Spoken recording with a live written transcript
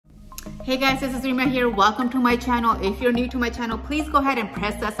Hey guys, this is Rima here. Welcome to my channel. If you're new to my channel, please go ahead and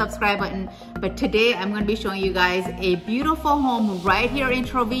press that subscribe button. But today I'm going to be showing you guys a beautiful home right here in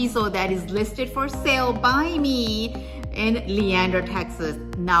Travisso that is listed for sale by me in Leander, Texas.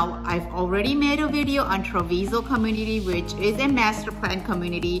 Now, I've already made a video on Travisso community, which is a master plan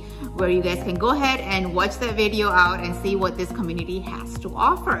community where you guys can go ahead and watch that video out and see what this community has to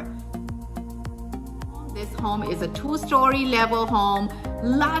offer. This home is a 2-story level home,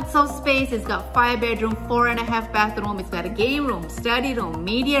 lots of space. It's got 5 bedroom, 4.5 bathroom. It's got a game room, study room,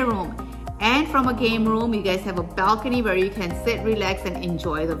 media room. And from a game room, you guys have a balcony where you can sit, relax, and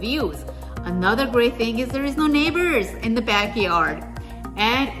enjoy the views. Another great thing is there is no neighbors in the backyard.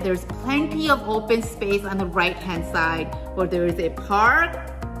 And there's plenty of open space on the right-hand side where there is a park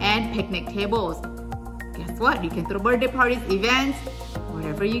and picnic tables. Guess what? You can throw birthday parties, events,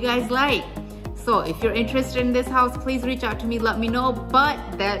 whatever you guys like. So if you're interested in this house, please reach out to me, let me know.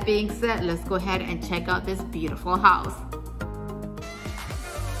 But that being said, let's go ahead and check out this beautiful house.